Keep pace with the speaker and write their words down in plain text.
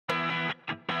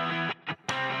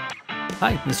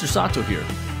Hi, Mr. Sato here.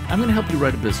 I'm going to help you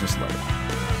write a business letter.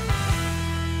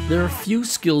 There are few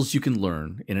skills you can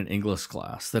learn in an English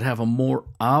class that have a more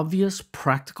obvious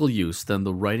practical use than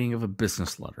the writing of a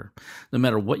business letter. No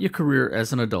matter what your career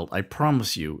as an adult, I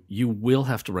promise you, you will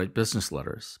have to write business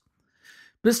letters.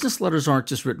 Business letters aren't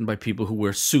just written by people who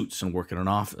wear suits and work in an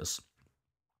office.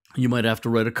 You might have to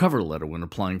write a cover letter when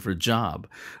applying for a job,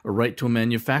 or write to a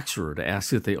manufacturer to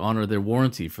ask if they honor their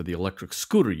warranty for the electric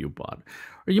scooter you bought,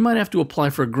 or you might have to apply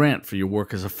for a grant for your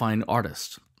work as a fine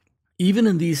artist. Even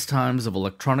in these times of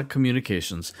electronic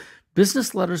communications,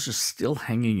 business letters are still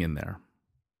hanging in there.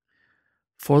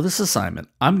 For this assignment,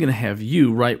 I'm going to have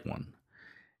you write one.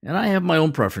 And I have my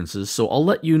own preferences, so I'll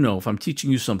let you know if I'm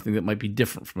teaching you something that might be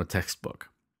different from a textbook.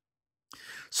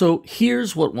 So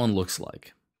here's what one looks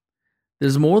like.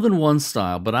 There's more than one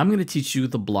style, but I'm going to teach you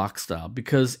the block style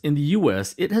because in the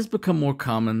US, it has become more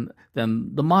common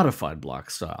than the modified block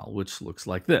style, which looks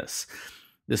like this.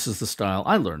 This is the style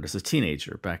I learned as a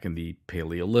teenager back in the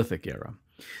Paleolithic era.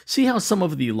 See how some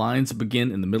of the lines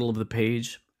begin in the middle of the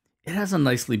page? It has a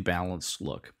nicely balanced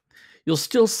look. You'll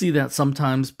still see that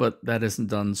sometimes, but that isn't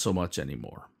done so much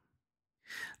anymore.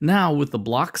 Now, with the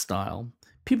block style,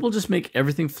 people just make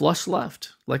everything flush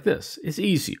left, like this. It's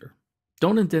easier.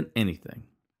 Don't indent anything.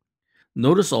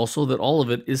 Notice also that all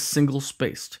of it is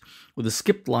single-spaced, with a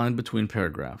skipped line between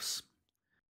paragraphs.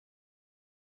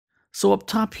 So up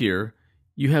top here,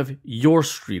 you have your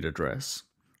street address,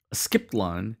 a skipped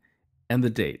line, and the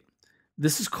date.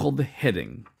 This is called the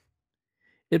heading.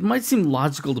 It might seem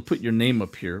logical to put your name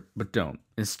up here, but don't.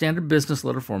 In standard business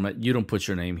letter format, you don't put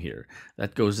your name here.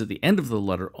 That goes at the end of the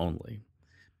letter only.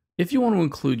 If you want to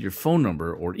include your phone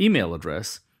number or email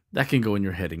address, that can go in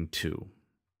your heading too.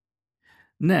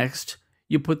 Next,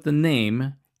 you put the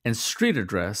name and street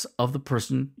address of the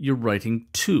person you're writing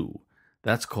to.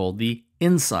 That's called the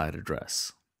inside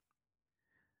address.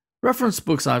 Reference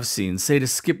books I've seen say to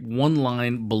skip one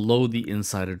line below the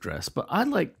inside address, but I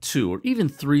like 2 or even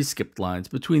 3 skipped lines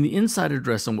between the inside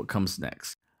address and what comes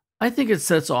next. I think it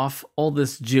sets off all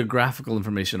this geographical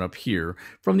information up here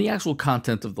from the actual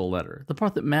content of the letter, the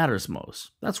part that matters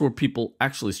most. That's where people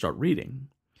actually start reading.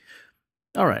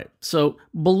 Alright, so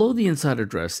below the inside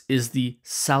address is the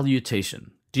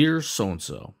salutation, Dear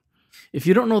So-and-so. If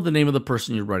you don't know the name of the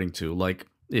person you're writing to, like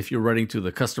if you're writing to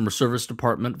the customer service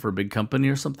department for a big company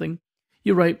or something,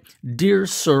 you write, Dear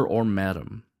Sir or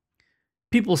Madam.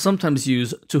 People sometimes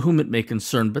use to whom it may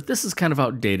concern, but this is kind of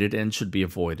outdated and should be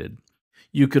avoided.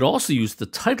 You could also use the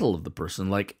title of the person,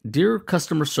 like Dear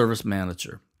Customer Service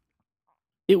Manager.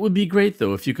 It would be great,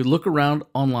 though, if you could look around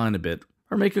online a bit,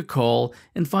 or make a call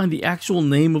and find the actual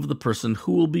name of the person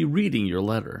who will be reading your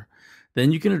letter.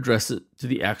 Then you can address it to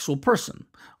the actual person,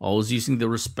 always using the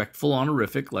respectful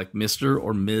honorific like Mr.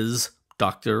 or Ms.,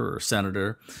 Doctor or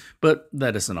Senator, but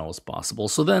that isn't always possible,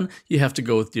 so then you have to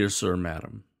go with Dear Sir or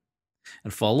Madam.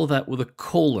 And follow that with a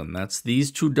colon, that's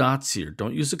these 2 dots here.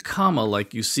 Don't use a comma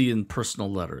like you see in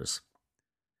personal letters.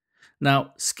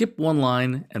 Now, skip one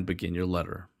line and begin your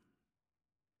letter.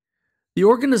 The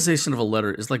organization of a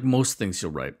letter is like most things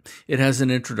you'll write. It has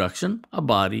an introduction, a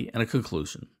body, and a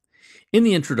conclusion. In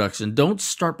the introduction, don't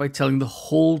start by telling the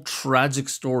whole tragic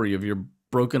story of your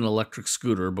broken electric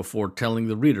scooter before telling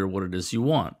the reader what it is you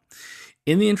want.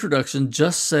 In the introduction,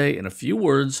 just say in a few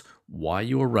words why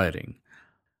you are writing.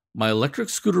 My electric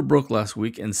scooter broke last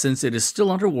week, and since it is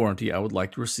still under warranty, I would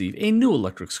like to receive a new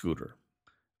electric scooter.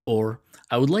 Or,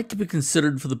 I would like to be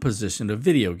considered for the position of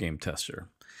video game tester.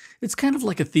 It's kind of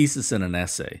like a thesis and an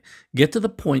essay. Get to the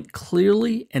point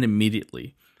clearly and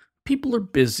immediately. People are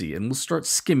busy and will start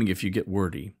skimming if you get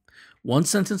wordy.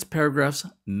 One-sentence paragraphs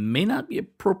may not be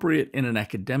appropriate in an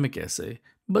academic essay,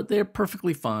 but they are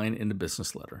perfectly fine in a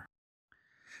business letter.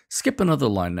 Skip another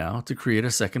line now to create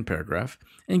a second paragraph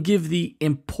and give the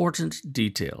important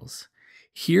details.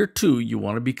 Here, too, you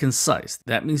want to be concise.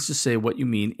 That means to say what you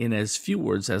mean in as few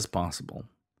words as possible.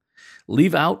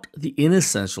 Leave out the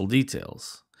inessential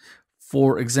details.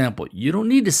 For example, you don't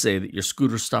need to say that your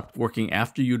scooter stopped working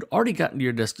after you'd already gotten to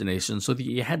your destination so that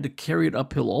you had to carry it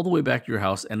uphill all the way back to your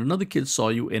house and another kid saw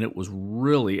you and it was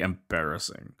really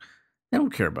embarrassing. They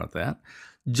don't care about that.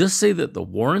 Just say that the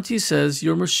warranty says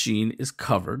your machine is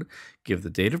covered, give the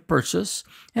date of purchase,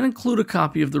 and include a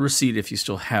copy of the receipt if you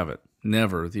still have it,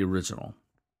 never the original.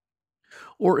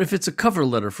 Or if it's a cover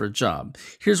letter for a job,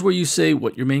 here's where you say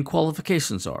what your main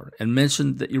qualifications are and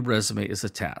mention that your resume is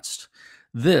attached.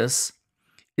 This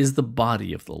is the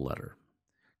body of the letter.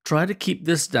 Try to keep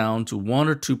this down to 1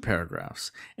 or 2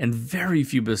 paragraphs, and very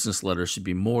few business letters should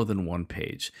be more than 1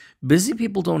 page. Busy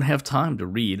people don't have time to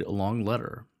read a long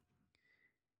letter.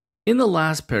 In the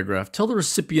last paragraph, tell the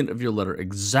recipient of your letter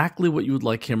exactly what you would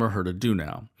like him or her to do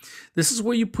now. This is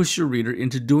where you push your reader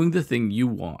into doing the thing you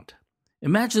want.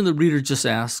 Imagine the reader just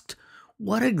asked,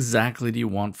 "What exactly do you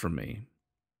want from me?"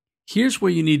 Here's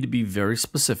where you need to be very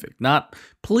specific. Not,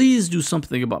 "Please do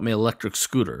something about my electric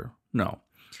scooter." No.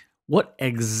 What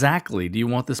exactly do you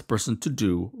want this person to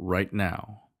do right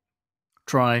now?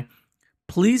 Try,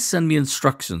 "Please send me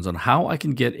instructions on how I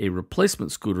can get a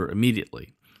replacement scooter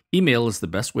immediately. Email is the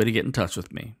best way to get in touch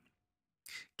with me."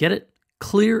 Get it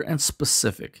clear and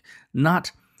specific,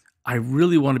 not, "I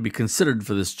really want to be considered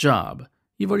for this job."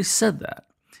 You've already said that.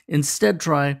 Instead,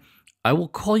 try, "I will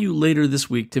call you later this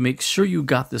week to make sure you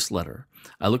got this letter.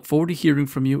 I look forward to hearing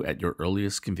from you at your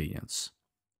earliest convenience."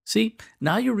 See,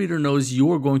 now your reader knows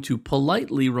you are going to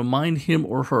politely remind him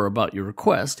or her about your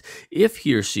request if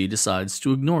he or she decides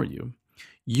to ignore you.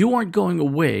 You aren't going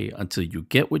away until you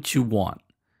get what you want.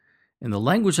 And the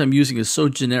language I'm using is so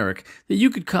generic that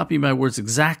you could copy my words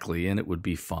exactly and it would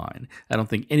be fine. I don't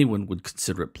think anyone would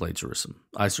consider it plagiarism.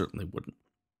 I certainly wouldn't.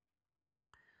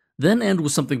 Then end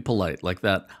with something polite like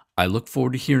that, "I look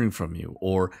forward to hearing from you,"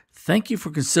 or "Thank you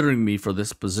for considering me for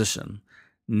this position."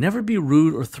 Never be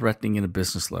rude or threatening in a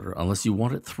business letter unless you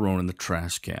want it thrown in the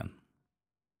trash can.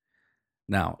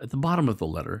 Now, at the bottom of the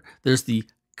letter, there's the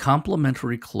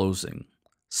complimentary closing.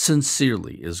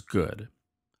 Sincerely is good.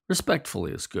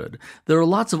 Respectfully is good. There are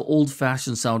lots of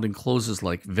old-fashioned sounding closes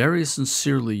like "very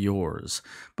sincerely yours,"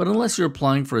 but unless you're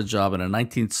applying for a job in a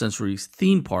 19th century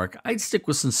theme park, I'd stick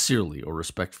with sincerely or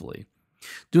respectfully.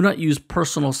 Do not use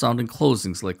personal sounding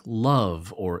closings like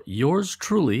 "love" or "yours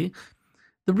truly."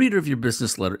 The reader of your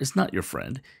business letter is not your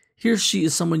friend. He or she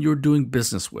is someone you're doing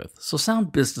business with, so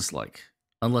sound businesslike,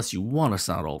 unless you want to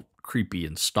sound all creepy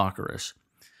and stalkerish.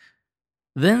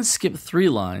 Then skip 3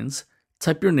 lines,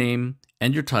 type your name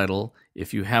and your title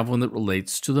if you have one that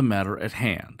relates to the matter at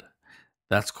hand.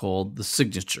 That's called the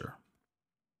signature.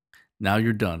 Now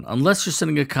you're done, unless you're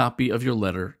sending a copy of your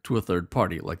letter to a third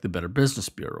party, like the Better Business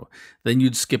Bureau. Then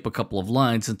you'd skip a couple of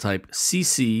lines and type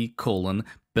CC: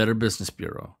 Better Business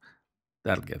Bureau.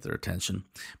 That'll get their attention.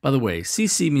 By the way,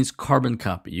 CC means carbon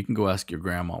copy. You can go ask your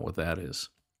grandma what that is.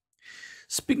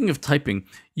 Speaking of typing,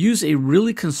 use a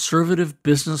really conservative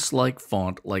business-like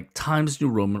font like Times New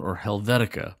Roman or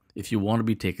Helvetica if you want to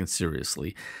be taken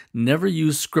seriously. Never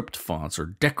use script fonts or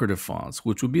decorative fonts,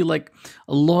 which would be like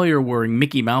a lawyer wearing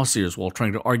Mickey Mouse ears while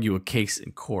trying to argue a case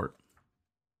in court.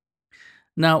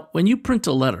 Now, when you print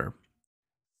a letter,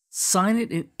 sign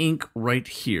it in ink right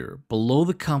here, below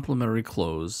the complimentary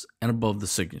close and above the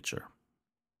signature.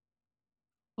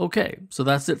 Okay, so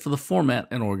that's it for the format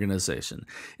and organization.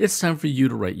 It's time for you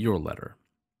to write your letter.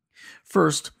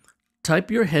 First,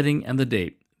 type your heading and the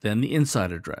date, then the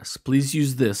inside address. Please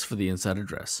use this for the inside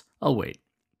address. I'll wait.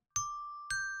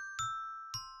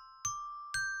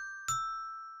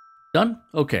 Done?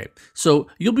 Okay, so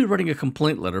you'll be writing a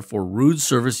complaint letter for rude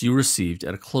service you received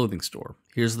at a clothing store.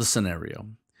 Here's the scenario.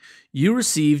 You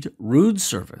received rude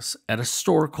service at a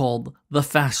store called The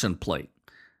Fashion Plate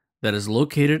that is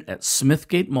located at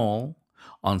Smithgate Mall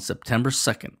on September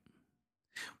 2nd.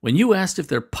 When you asked if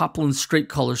their poplin straight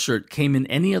collar shirt came in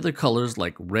any other colors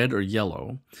like red or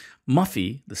yellow,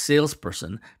 Muffy, the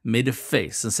salesperson, made a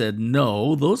face and said,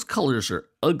 "No, those colors are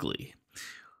ugly."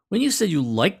 When you said you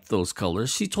liked those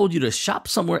colors, she told you to shop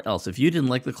somewhere else if you didn't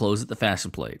like the clothes at the Fashion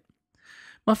Plate.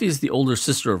 Muffy is the older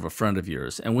sister of a friend of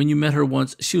yours, and when you met her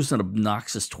once, she was an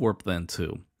obnoxious twerp then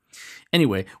too.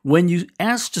 Anyway, when you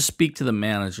asked to speak to the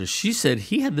manager, she said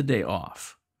he had the day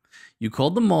off. You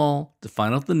called the mall to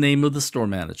find out the name of the store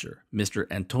manager, Mr.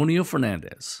 Antonio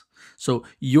Fernandez. So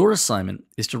your assignment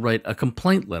is to write a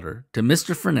complaint letter to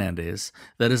Mr. Fernandez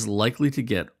that is likely to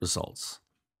get results.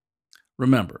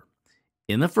 Remember,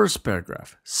 in the first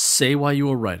paragraph, say why you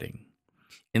are writing.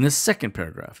 In the second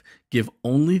paragraph, give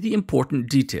only the important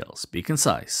details. Be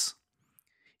concise.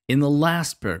 In the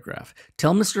last paragraph,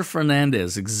 tell Mr.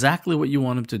 Fernandez exactly what you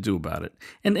want him to do about it,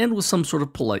 and end with some sort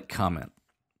of polite comment.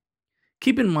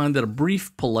 Keep in mind that a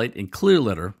brief, polite, and clear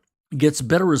letter gets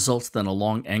better results than a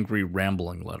long, angry,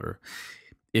 rambling letter.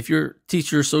 If your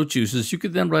teacher so chooses, you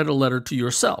could then write a letter to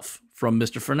yourself from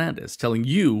Mr. Fernandez, telling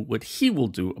you what he will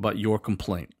do about your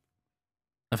complaint.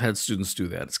 I've had students do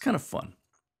that. It's kind of fun.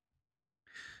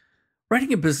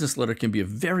 Writing a business letter can be a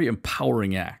very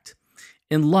empowering act.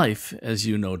 In life, as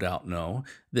you no doubt know,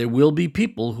 there will be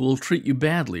people who will treat you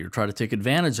badly or try to take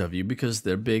advantage of you because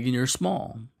they're big and you're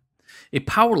small. A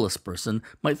powerless person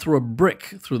might throw a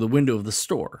brick through the window of the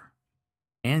store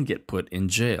and get put in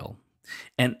jail.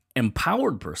 An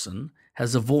empowered person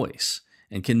has a voice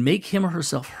and can make him or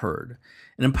herself heard.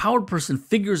 An empowered person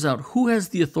figures out who has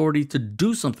the authority to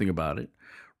do something about it,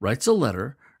 writes a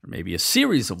letter, or maybe a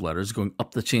series of letters going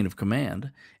up the chain of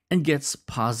command, and gets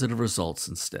positive results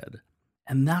instead.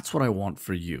 And that's what I want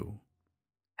for you.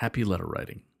 Happy letter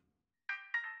writing.